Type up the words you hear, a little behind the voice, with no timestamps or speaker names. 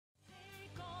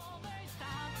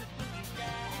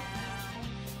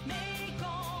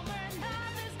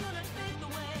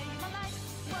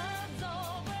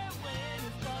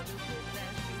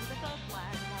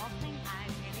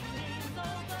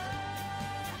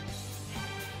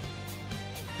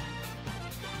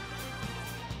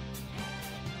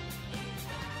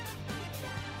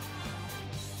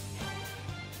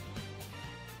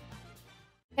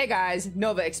Hey guys,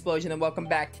 Nova Explosion and welcome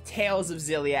back to Tales of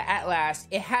Xillia. At last,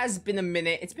 it has been a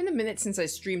minute. It's been a minute since I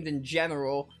streamed in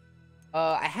general.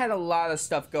 I had a lot of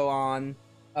stuff go on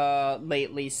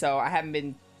lately, so I haven't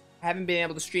been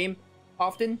able to stream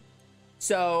often.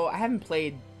 So I haven't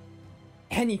played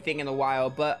anything in a while,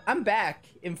 but I'm back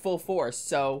in full force.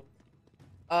 So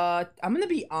I'm gonna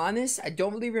be honest, I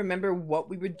don't really remember what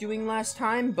we were doing last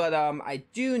time, but I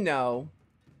do know.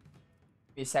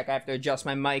 Give me a sec, I have to adjust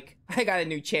my mic. I got a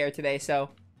new chair today,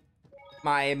 so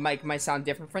my mic might sound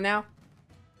different for now.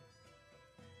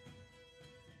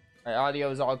 My audio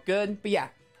is all good, but yeah.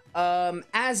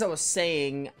 As I was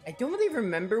saying, I don't really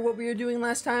remember what we were doing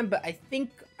last time, but I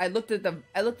think I looked at the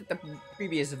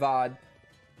previous VOD,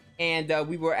 and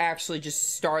we were actually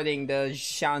just starting the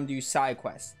Shandu side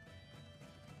quest.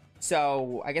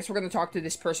 So I guess we're gonna talk to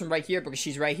this person right here because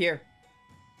she's right here.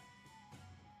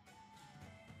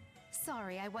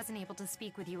 Sorry, I wasn't able to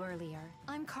speak with you earlier.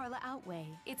 I'm Carla Outway.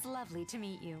 It's lovely to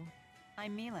meet you.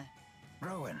 I'm Milla.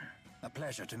 Rowan, a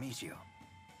pleasure to meet you.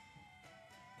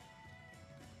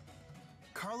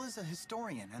 Carla's a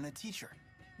historian and a teacher.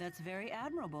 That's very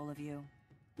admirable of you.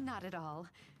 Not at all.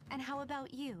 And how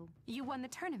about you? You won the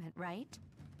tournament, right?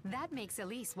 That makes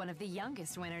Elise one of the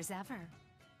youngest winners ever.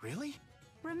 Really?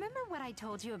 Remember what I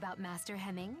told you about Master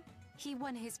Hemming? He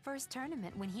won his first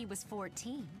tournament when he was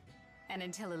 14. And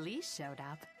until Elise showed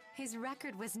up, his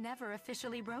record was never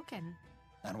officially broken.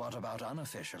 And what about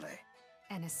unofficially?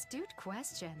 An astute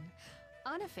question.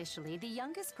 Unofficially, the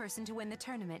youngest person to win the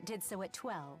tournament did so at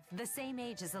 12, the same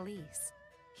age as Elise.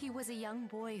 He was a young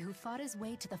boy who fought his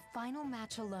way to the final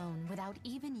match alone without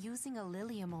even using a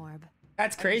Lilium orb.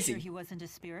 That's crazy. Are you sure he wasn't a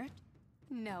spirit?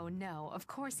 No, of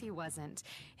course he wasn't.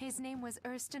 His name was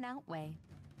Erston Outway.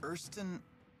 Erston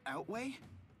Outway?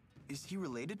 Is he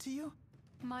related to you?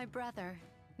 My brother.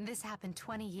 This happened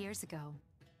 20 years ago.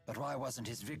 But why wasn't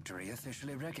his victory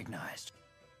officially recognized?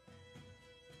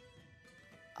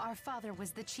 Our father was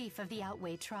the chief of the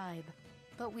Outway tribe.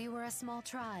 But we were a small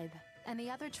tribe, and the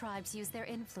other tribes used their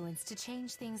influence to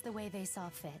change things the way they saw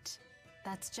fit.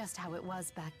 That's just how it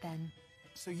was back then.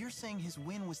 So you're saying his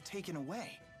win was taken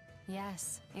away?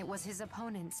 Yes, it was his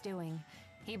opponent's doing.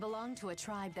 He belonged to a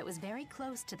tribe that was very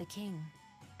close to the king.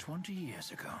 20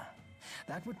 years ago.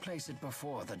 That would place it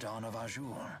before the dawn of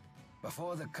Azure.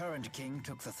 Before the current king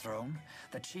took the throne,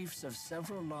 the chiefs of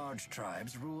several large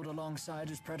tribes ruled alongside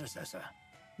his predecessor.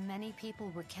 Many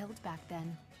people were killed back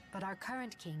then, but our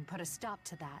current king put a stop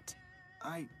to that.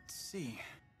 I see.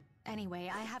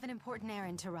 Anyway, I have an important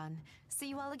errand to run. See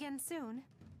you all again soon.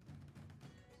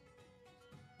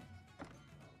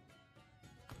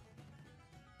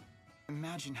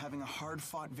 Imagine having a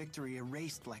hard-fought victory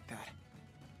erased like that.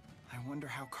 I wonder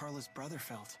how Carla's brother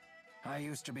felt. I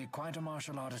used to be quite a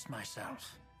martial artist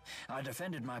myself. I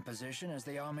defended my position as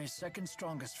the army's second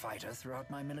strongest fighter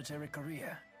throughout my military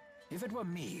career. If it were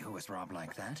me who was robbed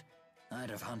like that, I'd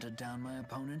have hunted down my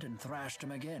opponent and thrashed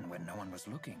him again when no one was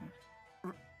looking.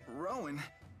 Rowan,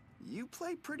 you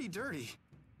play pretty dirty.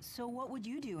 So what would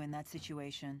you do in that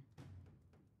situation?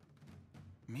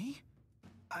 Me?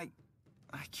 I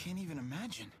can't even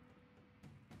imagine.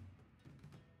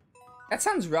 That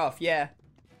sounds rough, yeah.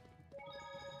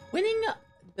 Winning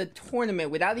the tournament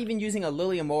without even using a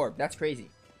Lilium orb, that's crazy.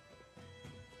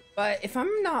 But if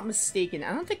I'm not mistaken,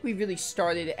 I don't think we really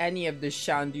started any of the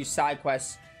Shandu side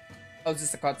quests. Oh, is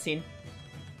this a cutscene?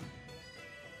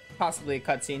 Possibly a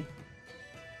cutscene.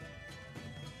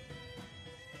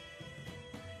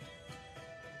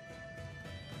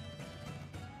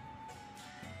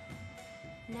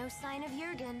 No sign of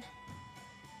Jurgen.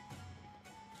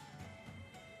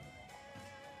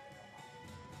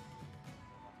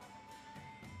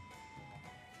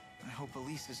 I hope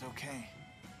Elise is okay.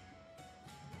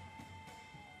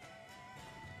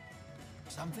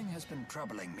 Something has been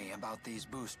troubling me about these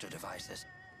booster devices.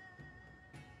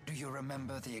 Do you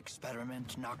remember the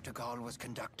experiment Noctigal was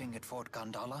conducting at Fort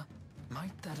Gondala?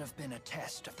 Might that have been a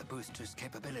test of the booster's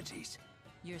capabilities?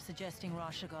 You're suggesting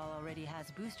Rashagal already has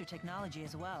booster technology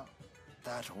as well.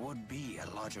 That would be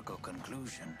a logical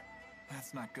conclusion.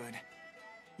 That's not good.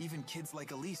 Even kids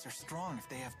like Elise are strong if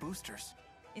they have boosters.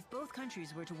 If both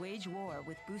countries were to wage war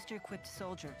with booster-equipped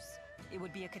soldiers, it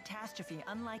would be a catastrophe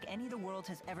unlike any the world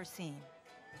has ever seen.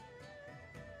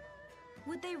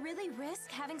 Would they really risk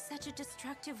having such a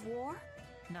destructive war?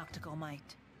 Noctigal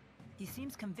might. He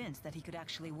seems convinced that he could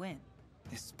actually win.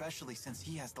 Especially since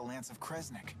he has the Lance of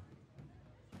Kresnik.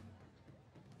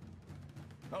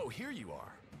 Oh, here you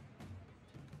are.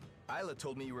 Isla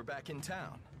told me you were back in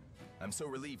town. I'm so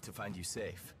relieved to find you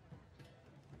safe.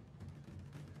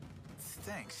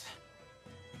 Thanks.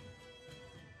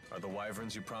 Are the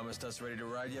wyverns you promised us ready to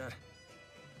ride yet?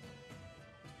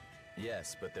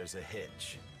 Yes, but there's a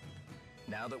hitch.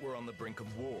 Now that we're on the brink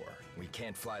of war, we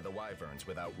can't fly the wyverns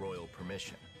without royal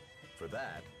permission. For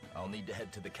that, I'll need to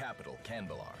head to the capital,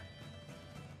 Canbelar.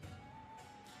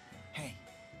 Hey,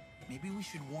 maybe we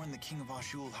should warn the King of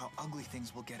Azul how ugly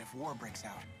things will get if war breaks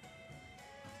out.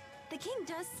 The king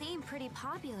does seem pretty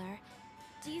popular.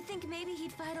 Do you think maybe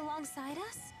he'd fight alongside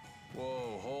us?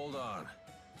 Whoa, hold on.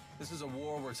 This is a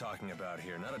war we're talking about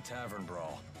here, not a tavern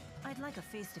brawl. I'd like a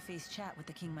face-to-face chat with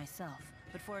the king myself,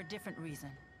 but for a different reason.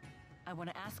 I want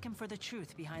to ask him for the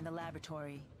truth behind the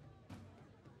laboratory.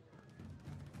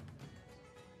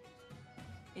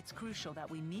 It's crucial that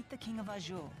we meet the King of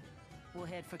Azul. We'll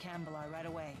head for Canbelar right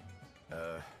away.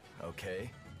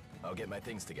 Okay. I'll get my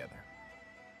things together.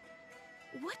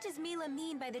 What does Milla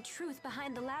mean by the truth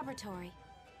behind the laboratory?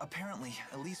 Apparently,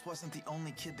 Elise wasn't the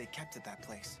only kid they kept at that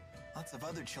place. Lots of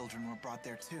other children were brought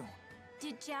there too.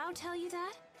 Did Zhao tell you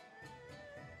that?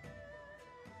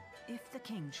 If the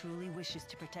king truly wishes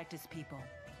to protect his people,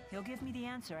 he'll give me the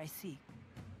answer I seek.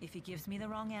 If he gives me the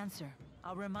wrong answer,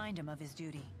 I'll remind him of his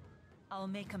duty. I'll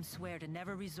make him swear to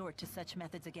never resort to such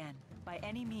methods again, by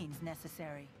any means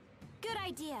necessary. Good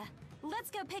idea. Let's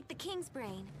go pick the king's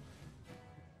brain.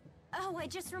 Oh, I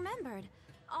just remembered.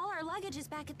 All our luggage is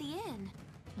back at the inn.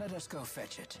 Let us go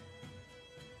fetch it.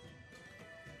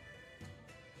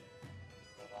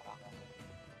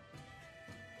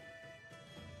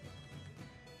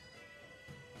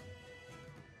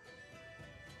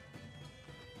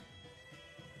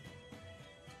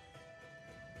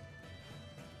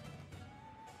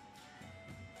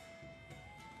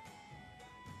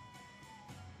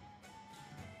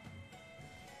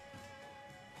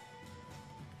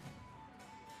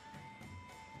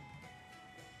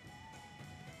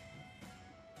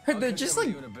 They're just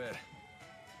like,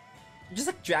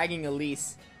 dragging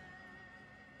Elise.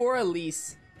 Poor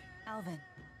Elise. Alvin.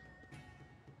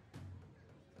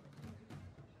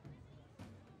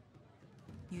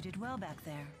 You did well back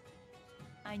there.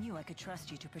 I knew I could trust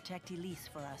you to protect Elise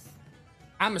for us.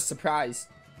 I'm surprised.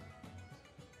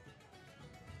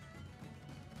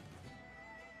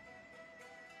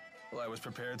 Well, I was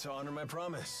prepared to honor my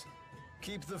promise.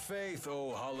 Keep the faith,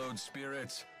 oh hallowed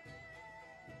spirits.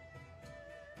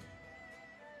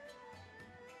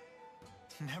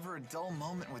 Never a dull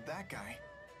moment with that guy.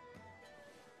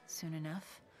 Soon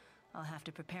enough, I'll have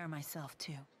to prepare myself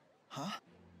too. Huh?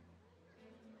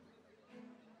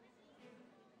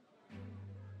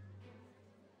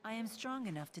 I am strong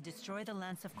enough to destroy the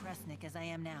Lance of Kresnik as I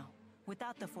am now,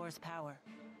 without the Four's power.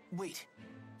 Wait,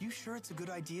 you sure it's a good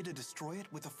idea to destroy it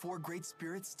with the 4 great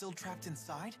spirits still trapped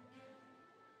inside?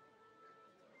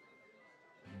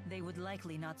 They would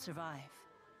likely not survive.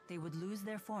 They would lose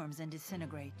their forms and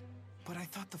disintegrate. But I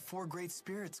thought the 4 great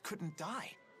spirits couldn't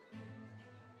die.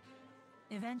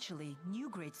 Eventually, new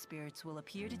great spirits will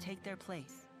appear to take their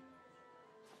place.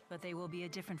 But they will be a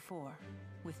different 4,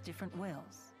 with different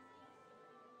wills.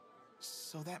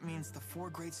 So that means the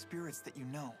 4 great spirits that you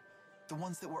know, the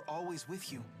ones that were always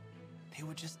with you, they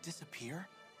would just disappear?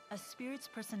 A spirit's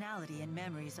personality and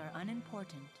memories are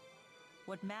unimportant.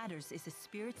 What matters is a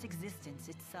spirit's existence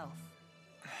itself.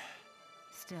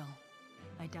 Still,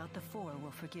 I doubt the 4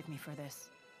 will forgive me for this.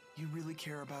 You really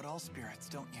care about all spirits,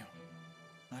 don't you?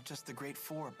 Not just the great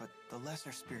 4, but the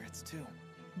lesser spirits too.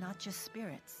 Not just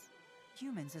spirits,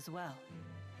 humans as well.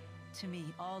 To me,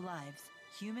 all lives,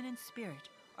 human and spirit,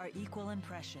 are equal and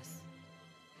precious.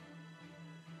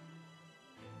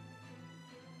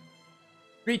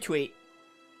 Retweet.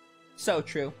 So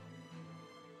true.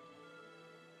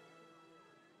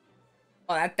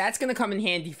 Oh, that's gonna come in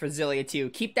handy for Xillia too.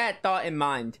 Keep that thought in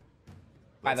mind.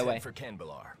 By the way. For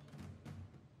Canbelar.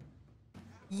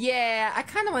 Yeah, I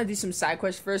kind of want to do some side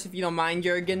quests first, if you don't mind,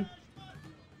 Jurgen.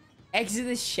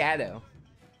 Exodus Shadow.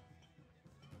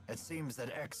 It seems that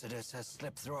Exodus has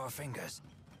slipped through our fingers.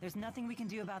 There's nothing we can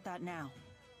do about that now.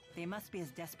 They must be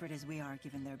as desperate as we are,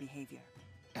 given their behavior.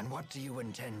 And what do you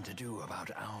intend to do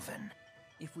about Alvin?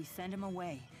 If we send him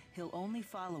away, he'll only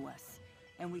follow us.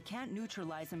 And we can't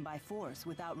neutralize him by force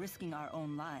without risking our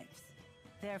own lives.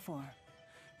 Therefore,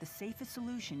 the safest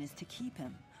solution is to keep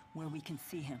him where we can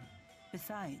see him.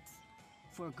 Besides,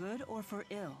 for good or for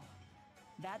ill,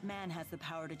 that man has the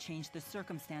power to change the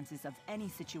circumstances of any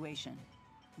situation.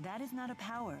 That is not a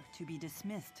power to be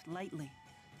dismissed lightly.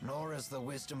 Nor is the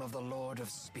wisdom of the Lord of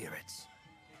Spirits.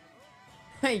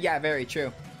 Yeah, very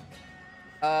true.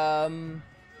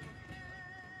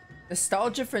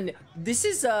 Nostalgia for... This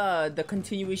is, the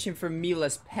continuation for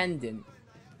Milla's pendant.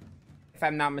 If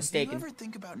I'm not mistaken. Did you ever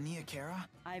think about Nia Kara?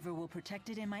 Ivor will protect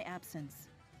it in my absence.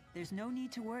 There's no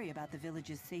need to worry about the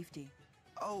village's safety.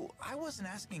 Oh, I wasn't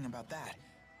asking about that.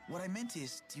 What I meant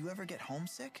is, do you ever get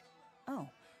homesick? Oh.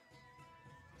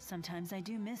 Sometimes I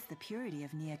do miss the purity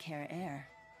of Neokera air.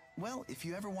 Well, if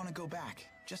you ever want to go back,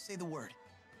 just say the word.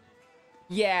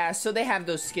 Yeah, so they have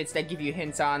those skits that give you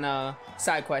hints on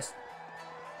side quests.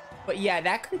 But yeah,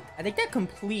 I think that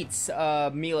completes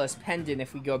Milla's pendant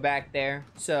if we go back there.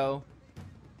 So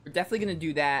we're definitely gonna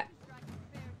do that.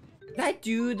 Did I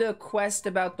do the quest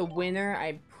about the winner?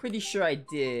 I'm pretty sure I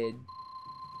did.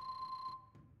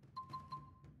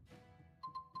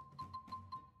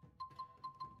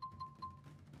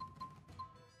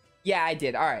 Yeah, I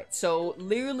did. Alright, so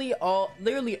literally all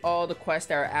the quests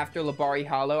that are after Labari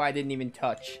Hollow, I didn't even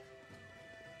touch.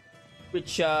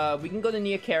 Which, we can go to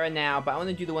Neokera now, but I want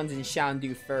to do the ones in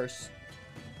Shandu first.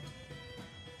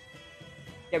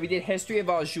 Yeah, we did History of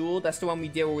Aljul. That's the one we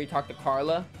did where we talked to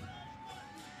Carla.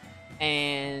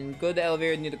 And go to the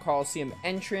elevator near the Coliseum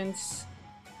entrance.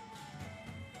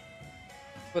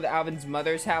 Go to Alvin's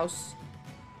mother's house.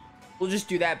 We'll just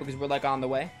do that because we're, like, on the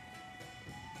way.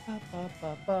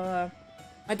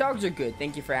 My dogs are good,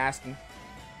 thank you for asking.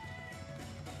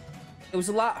 It was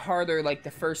a lot harder like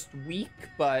the first week,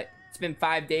 but it's been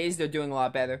 5 days, they're doing a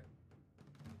lot better.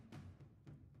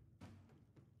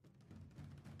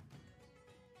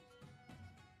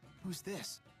 Who's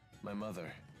this? My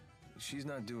mother. She's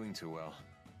not doing too well.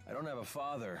 I don't have a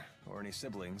father or any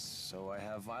siblings, so I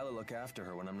have Violet look after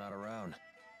her when I'm not around.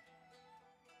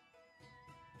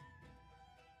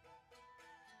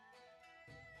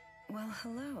 Well,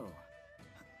 hello.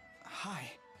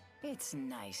 Hi. It's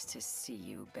nice to see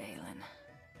you, Balin.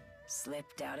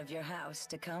 Slipped out of your house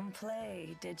to come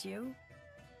play, did you?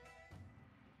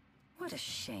 What a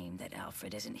shame that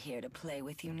Alfred isn't here to play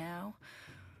with you now.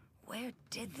 Where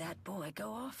did that boy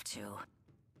go off to?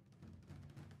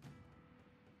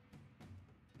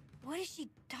 What is she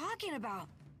talking about?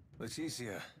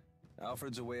 Leticia,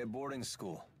 Alfred's away at boarding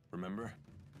school, remember?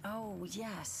 Oh,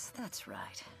 yes, that's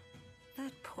right.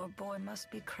 That poor boy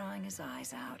must be crying his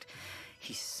eyes out.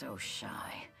 He's so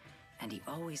shy, and he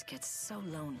always gets so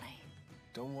lonely.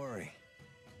 Don't worry.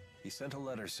 He sent a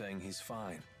letter saying he's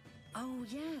fine. Oh,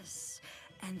 yes,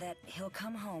 and that he'll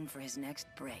come home for his next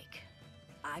break.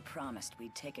 I promised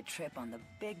we'd take a trip on the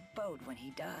big boat when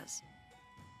he does.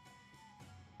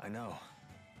 I know.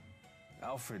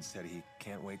 Alfred said he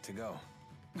can't wait to go.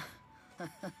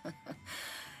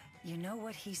 You know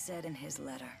what he said in his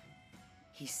letter?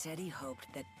 He said he hoped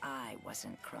that I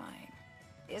wasn't crying.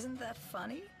 Isn't that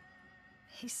funny?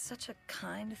 He's such a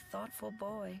kind, thoughtful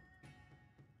boy.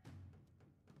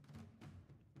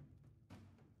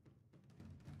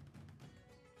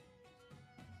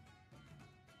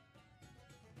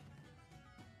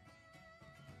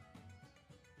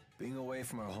 Being away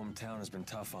from our hometown has been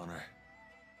tough on her.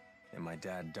 And my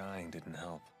dad dying didn't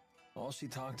help. All she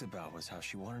talked about was how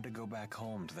she wanted to go back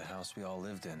home to the house we all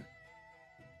lived in.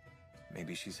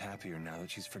 Maybe she's happier now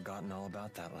that she's forgotten all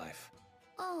about that life.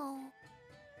 Oh.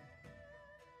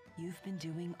 You've been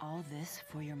doing all this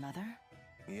for your mother?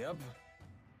 Yep.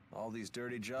 All these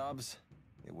dirty jobs,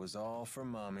 it was all for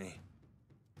Mommy.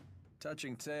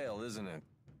 Touching tale, isn't it?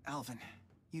 Alvin,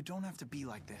 you don't have to be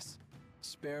like this.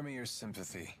 Spare me your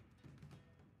sympathy.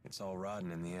 It's all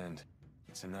rotten in the end.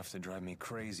 It's enough to drive me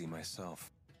crazy myself.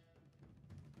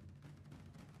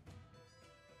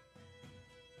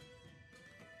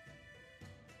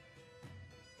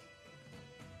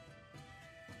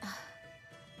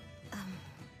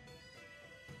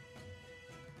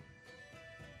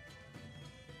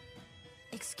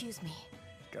 Excuse me.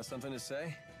 Got something to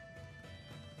say?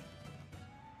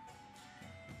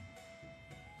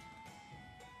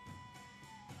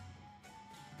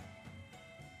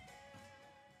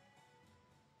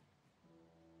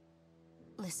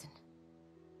 Listen.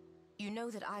 You know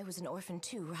that I was an orphan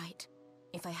too, right?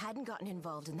 If I hadn't gotten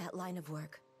involved in that line of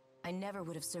work, I never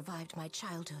would have survived my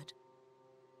childhood.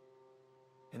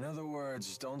 In other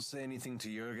words, don't say anything to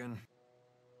Jurgen.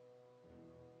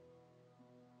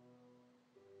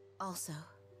 Also,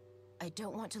 I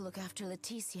don't want to look after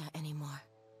Leticia anymore.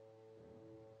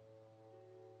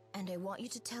 And I want you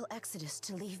to tell Exodus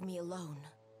to leave me alone.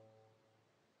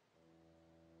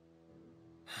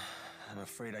 I'm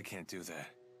afraid I can't do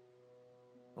that.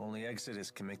 Only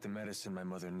Exodus can make the medicine my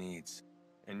mother needs.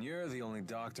 And you're the only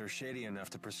doctor shady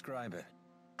enough to prescribe it.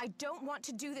 I don't want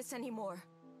to do this anymore.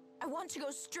 I want to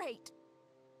go straight.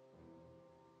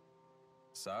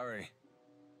 Sorry.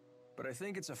 But I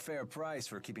think it's a fair price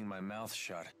for keeping my mouth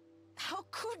shut. How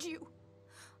could you?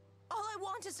 All I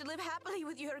want is to live happily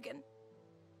with Jurgen.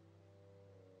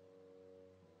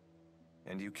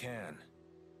 And you can.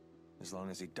 as long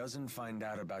as he doesn't find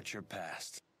out about your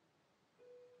past.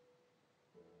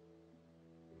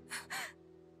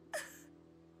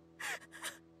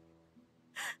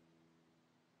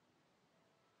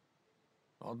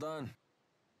 All done.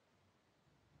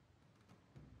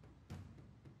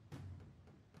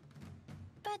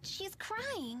 But she's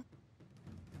crying.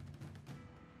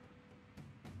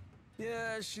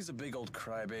 Yeah, she's a big old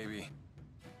crybaby.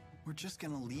 We're just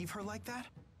gonna leave her like that?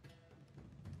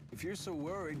 If you're so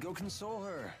worried, go console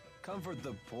her. Comfort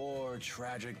the poor,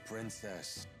 tragic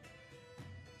princess.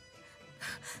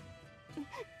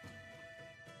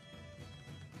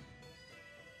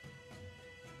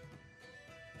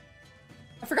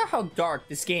 I forgot how dark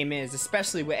this game is,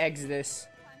 especially with Exodus.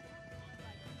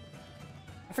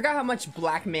 I forgot how much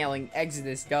blackmailing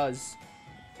Exodus does.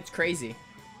 It's crazy.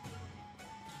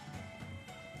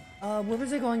 Where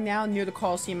was I going now? Near the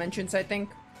Coliseum entrance, I think.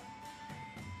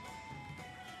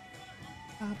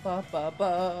 Ba, ba,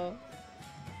 ba,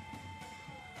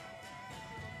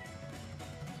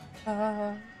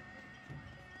 ba.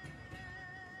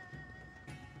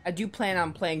 I do plan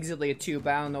on playing Xillia 2,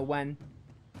 but I don't know when.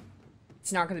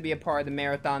 It's not going to be a part of the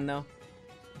marathon, though.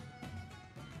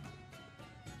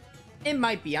 It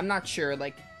might be. I'm not sure.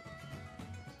 Like,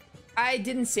 I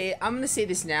didn't say it. I'm going to say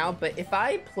this now, but if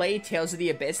I play Tales of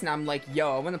the Abyss and I'm like,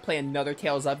 yo, I want to play another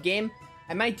Tales of game,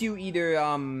 I might do either,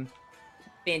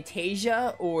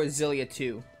 Fantasia or Xillia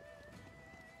 2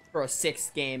 for a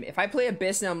 6th game. If I play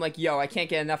Abyss and I'm like, yo, I can't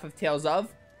get enough of Tales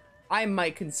of, I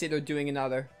might consider doing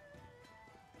another.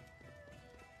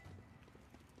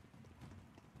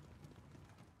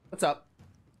 What's up?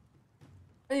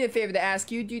 I need a favor to ask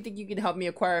you. Do you think you can help me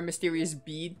acquire a mysterious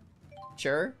bead?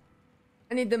 Sure.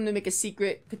 I need them to make a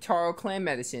secret Kataro clan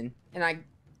medicine, and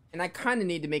I kind of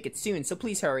need to make it soon, so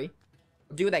please hurry.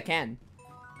 I'll do what I can.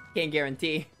 Can't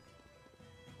guarantee.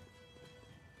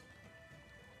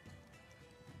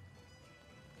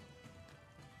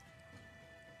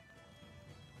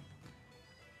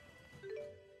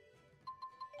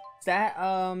 Is that,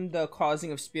 the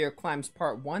Causing of Spirit Climbs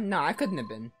Part 1? Nah, I couldn't have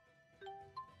been.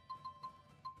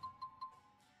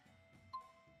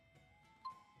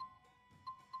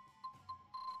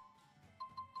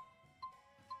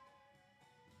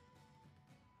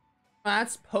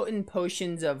 That's Potent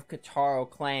Potions of Kataro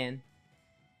Clan.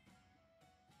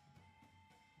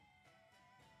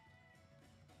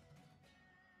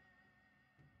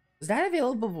 Was that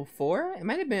available before? It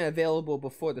might have been available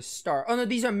before the start. Oh no,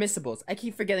 these are missables. I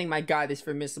keep forgetting my guide is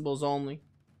for missables only.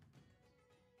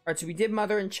 Alright, so we did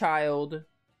Mother and Child.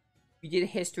 We did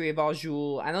History of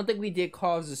Aljul. I don't think we did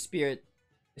Cause of Spirit.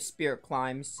 The Spirit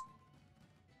Climbs.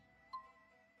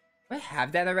 Do I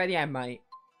have that already? I might.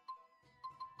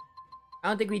 I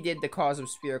don't think we did the Cause of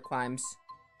Spirit Climbs.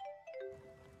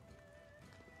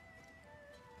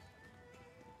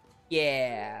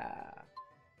 Yeah.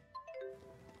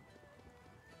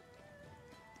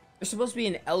 There's supposed to be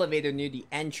an elevator near the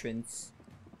entrance,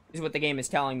 is what the game is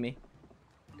telling me.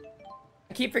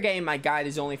 I keep forgetting my guide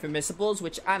is only for missables,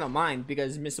 which I don't mind,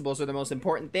 because missables are the most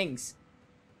important things.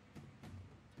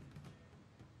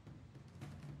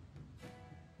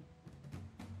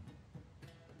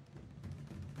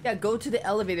 Yeah, go to the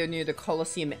elevator near the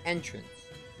Coliseum entrance.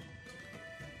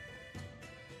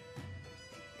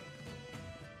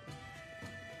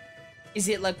 Is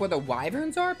it like where the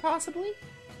wyverns are, possibly?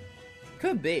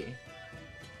 Could be.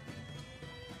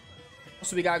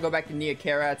 So we gotta go back to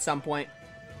Neokera at some point.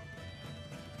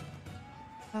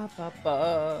 Ba, ba,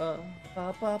 ba,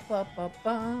 ba, ba, ba, ba,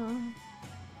 ba.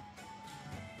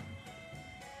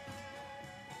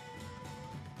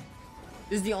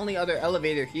 This is the only other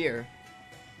elevator here.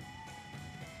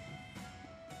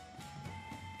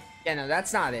 Yeah, no,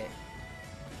 that's not it.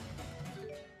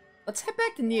 Let's head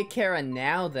back to Neokera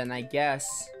now, then, I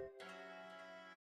guess.